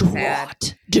hungry and sad.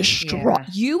 Distraught. Yeah.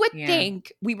 You would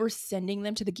think we were sending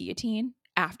them to the guillotine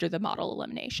after the model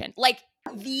elimination. Like,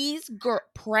 these girls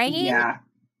praying. Yeah.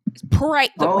 Pray.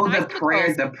 The prayer.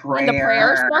 In the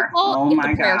prayer circle. Oh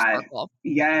my God.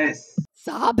 Yes.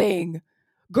 Sobbing.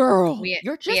 Girl,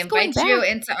 you're just we invite you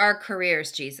into our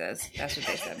careers, Jesus. That's what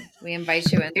they said. We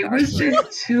invite you into our careers.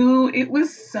 It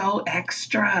was so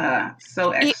extra.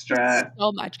 So extra.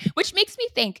 So much. Which makes me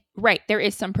think, right, there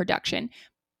is some production.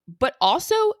 But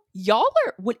also, y'all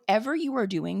are, whatever you are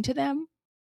doing to them,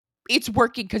 it's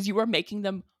working because you are making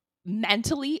them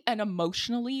mentally and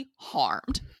emotionally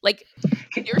harmed. Like,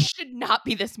 there should not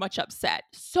be this much upset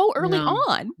so early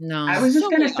on. No, I was just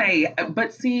going to say,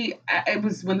 but see, it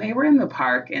was when they were in the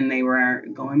park and they were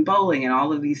going bowling and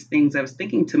all of these things, I was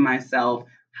thinking to myself,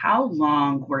 how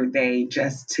long were they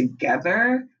just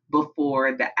together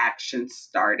before the action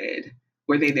started?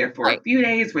 Were they there for a few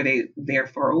days? Were they there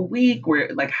for a week?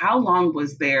 How long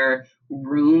was there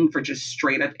room for just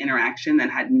straight up interaction that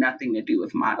had nothing to do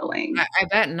with modeling? I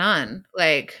bet none.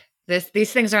 Like,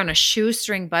 these things are on a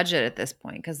shoestring budget at this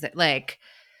point because, like,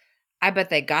 I bet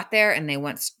they got there and they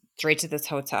went straight to this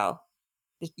hotel.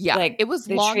 Yeah, like, it was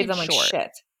long and short. Like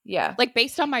shit. Yeah, like,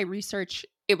 based on my research,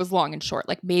 it was long and short.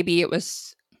 Like, maybe it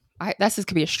was. This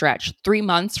could be a stretch. 3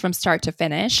 months from start to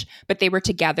finish, but they were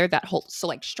together so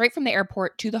like straight from the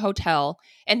airport to the hotel.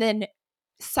 And then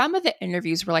some of the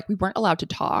interviews were like, we weren't allowed to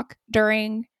talk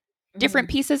during different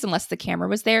pieces unless the camera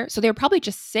was there. So they were probably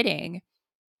just sitting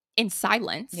in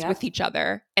silence with each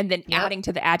other and then adding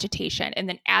to the agitation and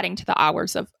then adding to the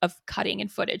hours of cutting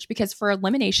and footage. Because for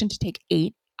elimination to take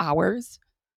 8 hours,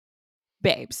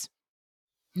 babes.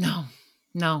 No.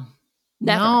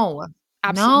 Never.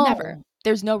 Absolutely never.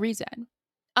 There's no reason.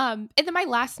 And then my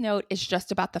last note is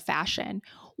just about the fashion.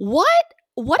 What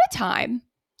a time.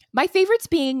 My favorites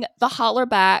being the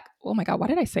hollerback. Oh my God, why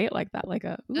did I say it like that? Like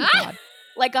a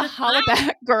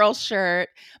hollerback girl shirt,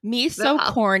 me so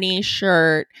corny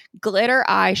shirt, glitter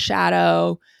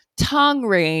eyeshadow, tongue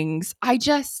rings.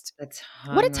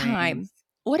 What a time.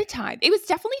 What a time. It was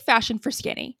definitely fashion for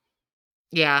skinny.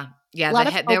 Yeah. There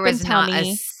was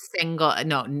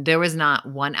there was not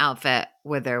one outfit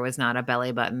where there was not a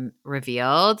belly button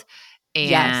revealed.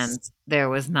 And there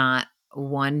was not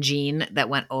one jean that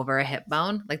went over a hip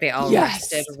bone. Like, they all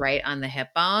rested right on the hip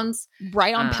bones.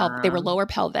 Right on pelvic. They were lower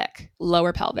pelvic.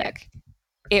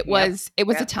 It was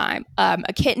a time.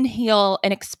 A kitten heel,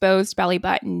 an exposed belly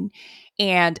button,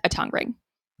 and a tongue ring.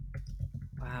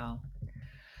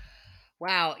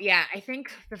 Wow. Yeah. I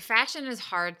think the fashion is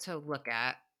hard to look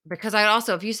at because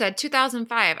if you said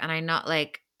 2005 and I know,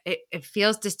 like, it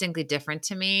feels distinctly different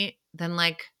to me than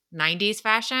like 90s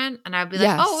fashion. And I'd be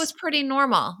like, oh, it was pretty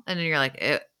normal. And then you're like,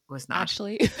 it was not.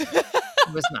 Actually.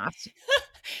 It was not.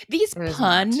 These It was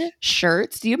pun not.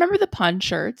 shirts, do you remember the pun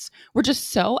shirts? Were just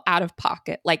so out of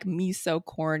pocket, like me so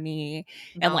corny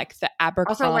and No. like the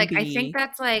Also, like, I think Abercrombie.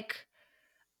 that's like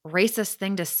racist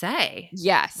thing to say,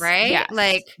 Yes, right? yes,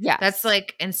 Like, that's yes.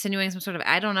 like insinuating some sort of,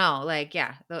 I don't know. Like,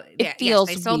 yeah, It yes, they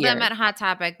feels sold them weird. at Hot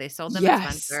Topic. They sold them at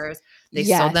Yes, Spencer's. They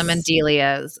sold them in yes.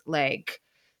 Delia's. Like,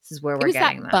 this is where It we're was that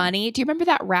getting them. bunny. Do you remember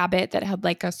that rabbit that had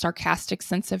like a sarcastic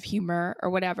sense of humor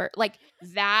or whatever? Like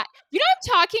that. You know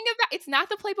what I'm talking about? It's not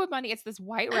the Playboy bunny. It's this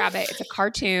white rabbit. It's a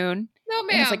cartoon. No,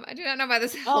 It has like, ma'am. I do not know about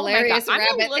this oh my God. hilarious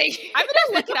rabbit thing. I'm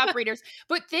gonna look it up, readers.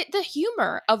 But the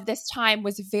humor of this time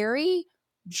was very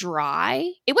dry.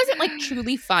 It wasn't like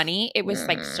truly funny. It was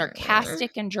like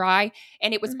sarcastic and dry,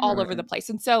 and it was all over the place.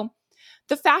 And so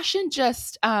the fashion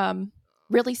just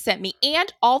really sent me,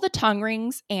 and all the tongue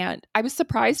rings. And I was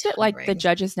surprised that Tongue like the rings.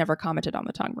 judges never commented on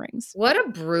the tongue rings. What a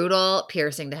brutal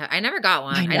piercing to have. I never got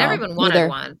one. I I never know. even wanted Neither.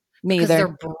 one Me because either.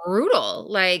 they're brutal.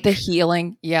 The Like,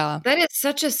 healing. Yeah. that is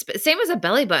such a same as a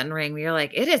belly button ring. You're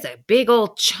like, it is a big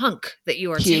old chunk that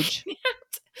you are Huge.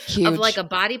 taking of like Huge. a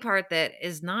body part that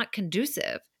is not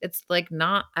conducive. It's like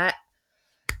not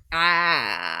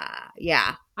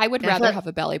yeah. I would And I feel rather like have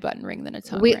a belly button ring than a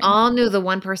tongue we ring. all knew the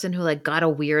one person who like got a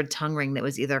weird tongue ring that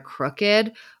was either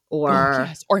crooked Oh, or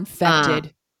yes. Or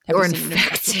infected. Have or you seen an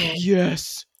infected.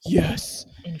 Yes. Yes.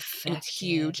 Infected. It's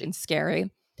huge and scary.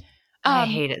 I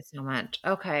hate it so much.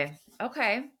 Okay.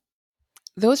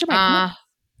 Those are my points.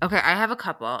 Okay, I have a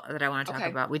couple that I want to talk Okay.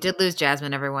 about. We did lose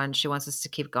Jasmine, everyone. She wants us to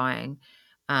keep going.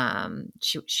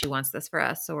 She wants this for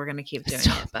us, so we're gonna keep doing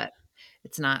it, but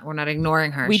we're not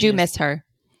ignoring her. We She do just miss her.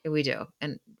 We do,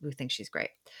 and we think she's great.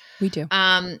 We do.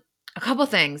 A couple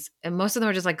things, and most of them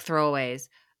are just like throwaways.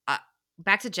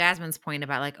 Back to Jasmine's point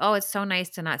about like, oh, it's so nice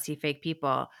to not see fake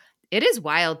people. It is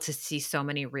wild to see so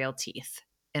many real teeth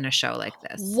in a show like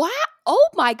this. What? Oh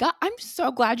my God. I'm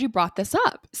so glad you brought this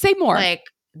up. Say more. Like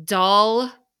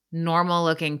dull, normal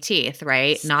looking teeth,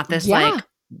 right? Not this like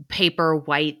paper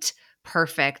white,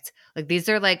 perfect. Like these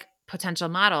are like potential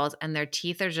models and their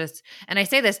teeth are just, and I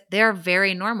say this, they're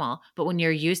very normal. But when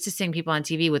you're used to seeing people on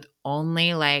TV with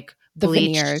only like The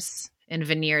bleached veneers and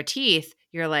veneer teeth,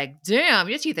 you're like, damn,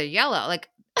 your teeth are yellow. Like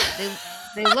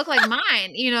they look like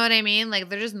mine. You know what I mean? Like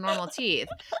they're just normal teeth,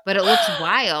 but it looks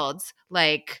wild.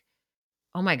 Like,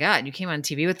 oh my God, you came on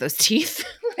TV with those teeth.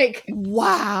 Like,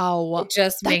 wow. it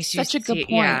just That's makes you such a good see. point.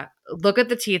 Yeah, look at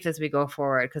the teeth as we go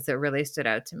forward because it really stood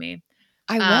out to me.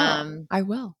 I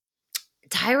will.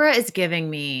 Tyra is giving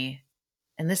me,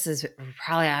 and this is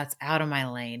probably out of my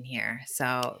lane here.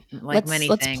 So, like many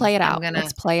Let's things, play it I'm out.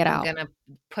 Let's play it out. gonna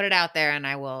put it out there, and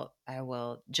I will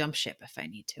jump ship if I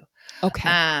need to.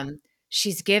 Okay.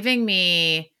 She's giving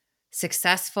me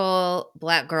successful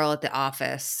Black girl at the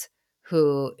office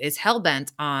who is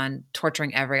hell-bent on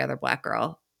torturing every other Black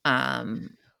girl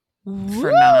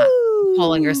for not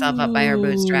pulling herself up by her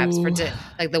bootstraps,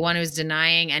 like the one who's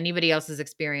denying anybody else's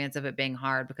experience of it being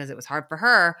hard because it was hard for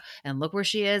her, and look where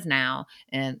she is now,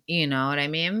 and you know what I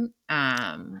mean.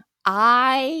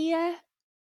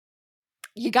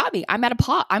 You got me. I'm at a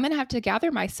pot. I'm gonna have to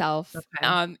gather myself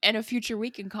Okay. in a future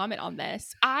week and comment on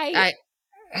this. I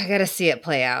gotta see it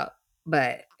play out,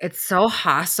 but it's so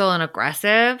hostile and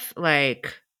aggressive.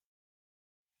 Like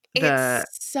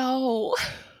it's so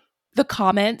the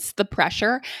comments, the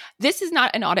pressure. This is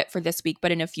not an audit for this week,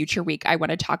 but in a future week, I want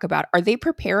to talk about, are they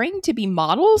preparing to be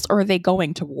models or are they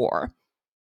going to war?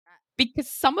 Because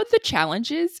some of the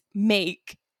challenges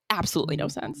make absolutely no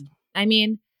sense. I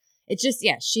mean, it's just,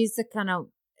 yeah, she's the kind of,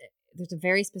 there's a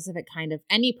very specific kind of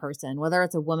any person, whether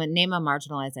it's a woman, name a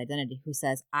marginalized identity, who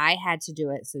says, I had to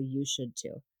do it, so you should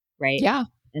too. Right. Yeah.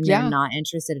 And they're not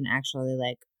interested in actually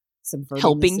like subverting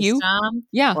Helping the you. system.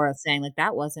 Yeah. Or saying like,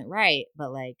 that wasn't right.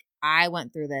 But like, I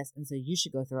went through this, and so you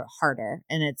should go through it harder.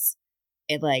 And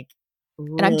it like,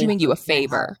 really and I'm doing you a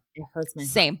favor. It hurts my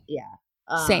Same. heart.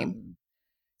 Yeah. Same.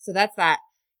 So that's that.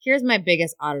 Here's my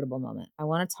biggest auditable moment. I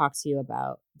want to talk to you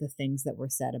about the things that were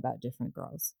said about different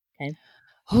girls. Okay.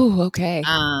 Oh, okay.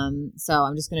 So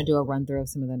I'm just going to do a run through of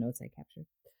some of the notes I captured.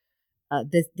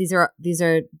 These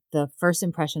are the first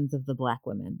impressions of the Black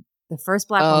women. The first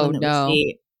Black woman that we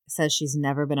see says she's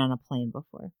never been on a plane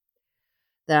before.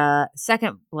 The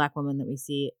second Black woman that we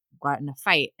see got in a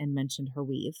fight and mentioned her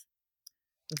weave.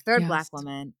 The third Black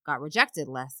woman got rejected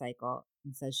last cycle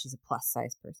and says she's a plus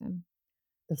size person.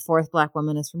 The fourth Black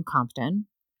woman is from Compton.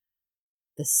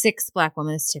 The sixth Black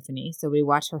woman is Tiffany. So we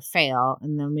watch her fail,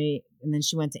 and then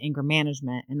she went to anger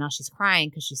management, and now she's crying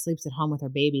because she sleeps at home with her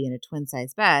baby in a twin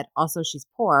size bed. Also, she's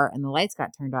poor, and the lights got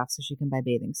turned off so she can buy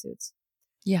bathing suits.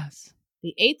 Yes.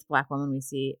 The eighth Black woman we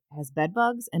see has bed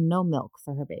bugs and no milk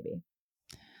for her baby.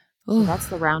 So that's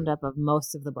the roundup of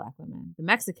most of the Black women. The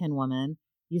Mexican woman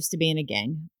used to be in a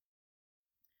gang.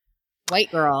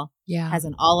 White girl has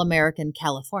an all-American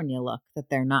California look that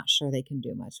they're not sure they can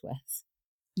do much with.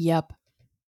 Yep.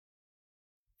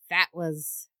 That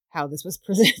was how this was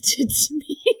presented to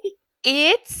me.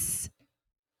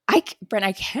 Brent,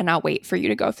 I cannot wait for you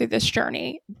to go through this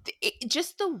journey.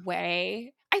 Just the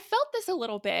way I felt this a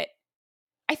little bit.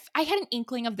 I had an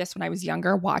inkling of this when I was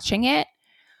younger watching it,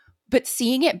 but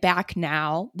seeing it back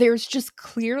now, there's just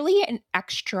clearly an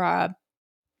extra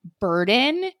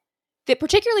burden that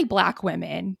particularly Black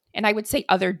women, and I would say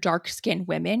other dark-skinned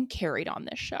women, carried on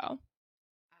this show,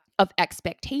 of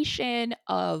expectation,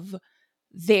 of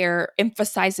their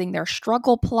emphasizing their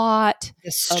struggle plot, The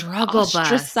of struggle bus.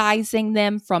 ostracizing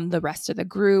them from the rest of the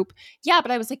group. Yeah,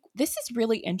 but I was like, this is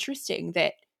really interesting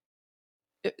that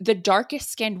the darkest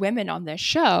skinned women on this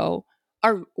show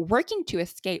are working to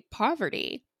escape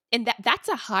poverty. And that's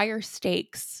a higher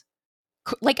stakes.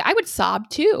 Like, I would sob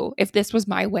too if this was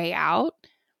my way out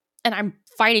and I'm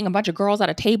fighting a bunch of girls at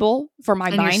a table for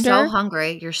my binder. You're so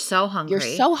hungry. You're so hungry.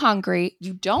 You're so hungry.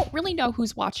 You don't really know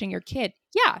who's watching your kid.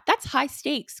 Yeah, that's high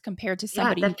stakes compared to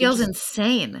somebody that feels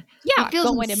insane. Yeah, that feels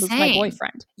go in and move my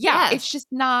boyfriend. Yeah, yes. It's just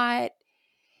not.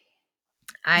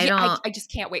 I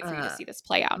just can't wait for you to see this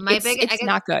play out. It's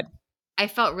not good. I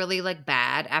felt really like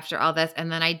bad after all this.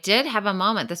 And then I did have a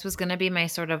moment. This was going to be my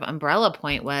sort of umbrella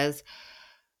point was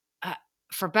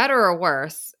for better or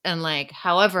worse. And like,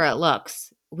 however it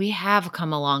looks, we have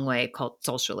come a long way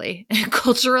socially and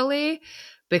culturally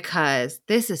because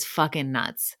this is fucking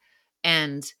nuts.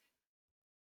 And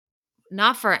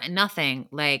not for nothing,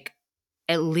 like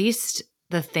at least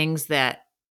the things that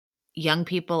young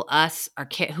people, us, our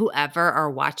kid, whoever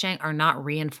are watching are not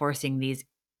reinforcing these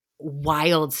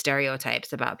wild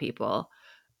stereotypes about people.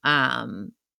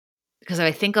 Because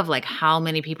I think of like how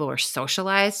many people were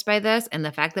socialized by this and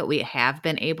the fact that we have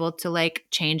been able to like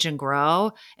change and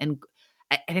grow. And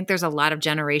I think there's a lot of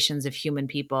generations of human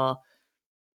people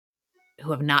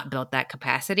who have not built that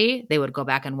capacity. They would go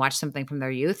back and watch something from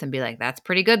their youth and be like, that's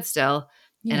pretty good still.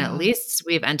 Yeah. And at least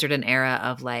we've entered an era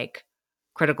of like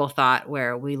critical thought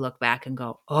where we look back and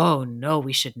go, oh no,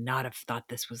 we should not have thought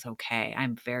this was okay.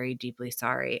 I'm very deeply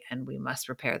sorry. And we must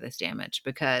repair this damage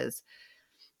because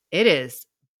it is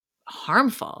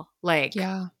harmful. Like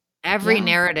every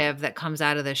narrative that comes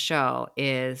out of this show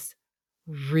is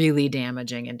really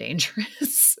damaging and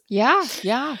dangerous. Yeah.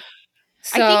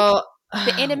 So I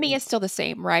think the enemy is still the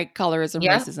same, right? Colorism,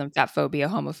 racism, fat phobia,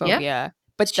 homophobia. Yep.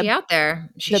 But she out there.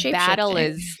 The battle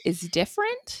is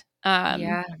different.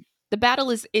 The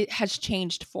battle it has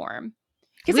changed form.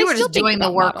 Because we were just doing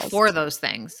the work for those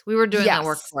things. We were doing the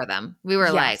work for them. We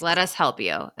were like, let us help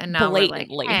you. And now blatantly.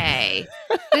 We're like, hey,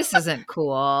 this isn't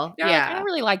cool. Like, I don't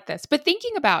really like this. But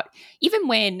thinking about even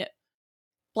when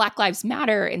Black Lives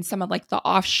Matter and some of like the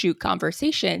offshoot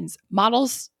conversations,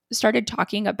 models started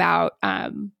talking about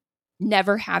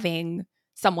never having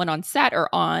someone on set or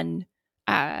on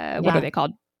what are they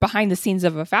called? Behind the scenes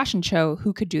of a fashion show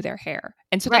who could do their hair.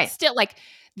 And so that's still like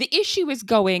the issue is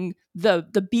going,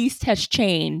 the beast has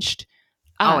changed.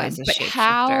 Always but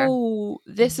how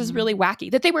this is really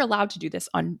wacky that they were allowed to do this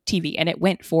on TV and it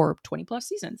went for 20 plus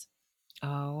seasons.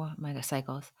 Oh my God,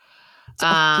 cycles. You're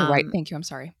right. Thank you. I'm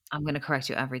sorry. I'm going to correct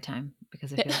you every time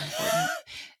because it feels important.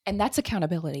 And that's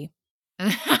accountability.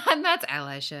 And that's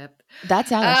allyship.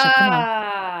 That's allyship. Come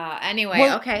on.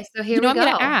 Anyway, okay. So here we go. I'm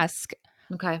going to ask.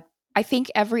 Okay. I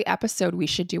think every episode we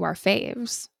should do our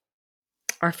faves.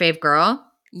 Our fave girl?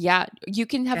 Yeah. You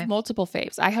can have multiple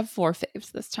faves. I have 4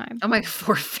 faves this time. Oh my,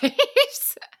 4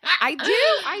 faves? I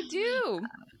do.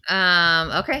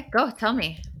 Okay. Go. Tell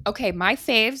me. Okay. My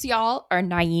faves, y'all, are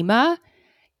Naima,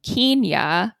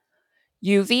 Kenya,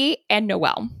 Yuvi, and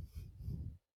Noelle.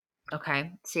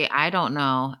 Okay. See, I don't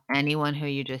know anyone who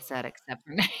you just said except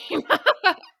for Naima.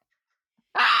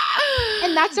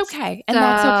 And that's okay.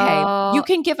 That's okay. You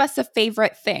can give us a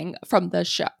favorite thing from the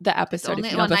show, the episode.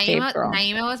 If you have a favorite girl.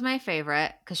 Naima was my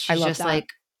favorite because she's just like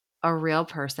a real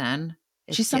person.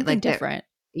 She's something like different.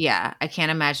 Yeah. I can't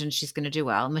imagine she's going to do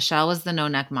well. Michelle was the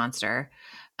no-neck monster.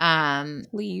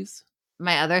 Please.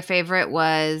 My other favorite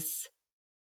was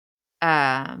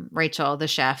Rachel, the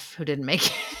chef who didn't make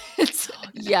it.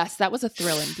 Yes, that was a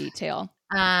thrilling detail.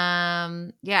 Yeah,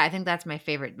 I think that's my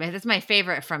favorite. That's my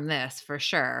favorite from this for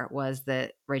sure was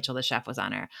that Rachel the chef was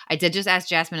on her. I did just ask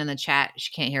Jasmine in the chat.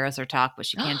 She can't hear us or talk, but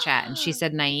she can chat. And she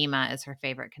said Naima is her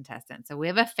favorite contestant. So we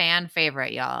have a fan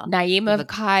favorite, y'all. Naima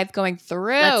Kive going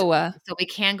through. So we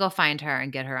can go find her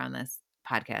and get her on this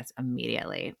podcast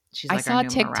immediately. She's like I saw a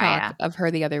TikTok of her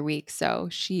the other week. So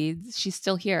she's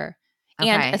still here.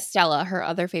 And Okay. Estella, her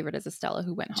other favorite is Estella,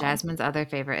 who went home. Jasmine's other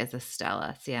favorite is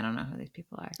Estella. See, I don't know who these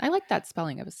people are. I like that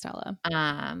spelling of Estella.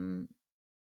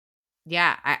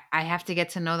 Yeah, I have to get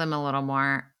to know them a little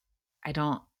more. I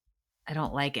don't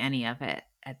like any of it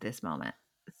at this moment.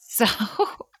 So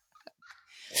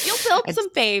You'll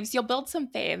build some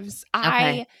faves.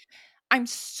 Okay. I'm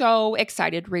so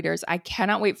excited, readers. I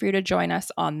cannot wait for you to join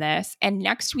us on this. And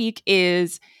next week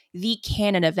is the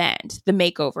canon event, the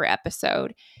makeover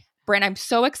episode. Brent, I'm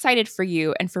so excited for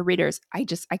you and for readers. I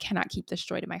cannot keep this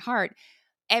joy to my heart.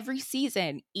 Every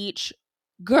season, each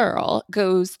girl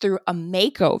goes through a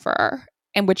makeover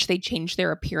in which they change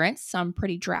their appearance, some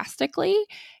pretty drastically.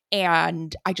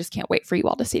 And I just can't wait for you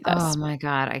all to see this. Oh my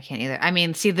God, I can't either. I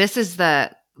mean, see, this is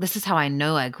how I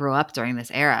know I grew up during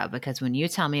this era, because when you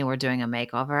tell me we're doing a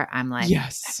makeover, I'm like,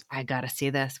 yes, I gotta see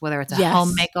this. Whether it's a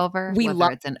home makeover,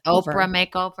 whether it's an Oprah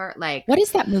makeover, like what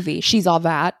is that movie? She's All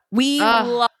That. We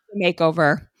love the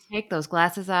makeover. Take those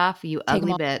glasses off, you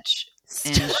ugly bitch,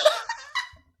 and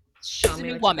show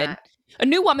me what you got. A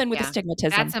new woman with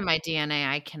astigmatism. That's in my DNA.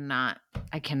 I cannot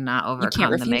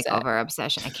overcome the makeover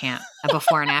obsession. I can't. A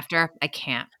before and after, I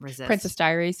can't resist. Princess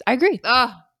Diaries. I agree.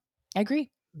 Oh, I agree.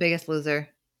 Biggest Loser.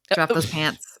 Drop those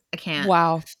pants. I can't.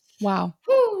 Wow.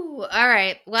 Whew. All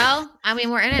right. Well, I mean,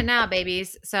 we're in it now,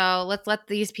 babies. So let's let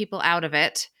these people out of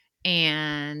it.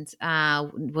 And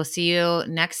we'll see you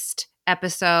next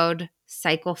episode,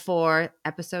 Cycle 4,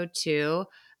 Episode 2.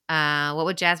 What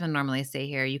would Jasmine normally say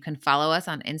here? You can follow us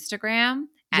on Instagram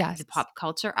at the Pop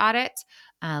Culture Audit.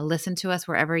 Listen to us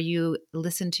wherever you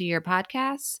listen to your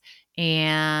podcasts,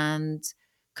 and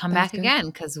come back again,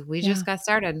 because we just got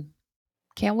started.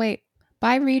 Can't wait.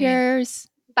 Bye, readers.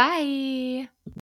 Bye.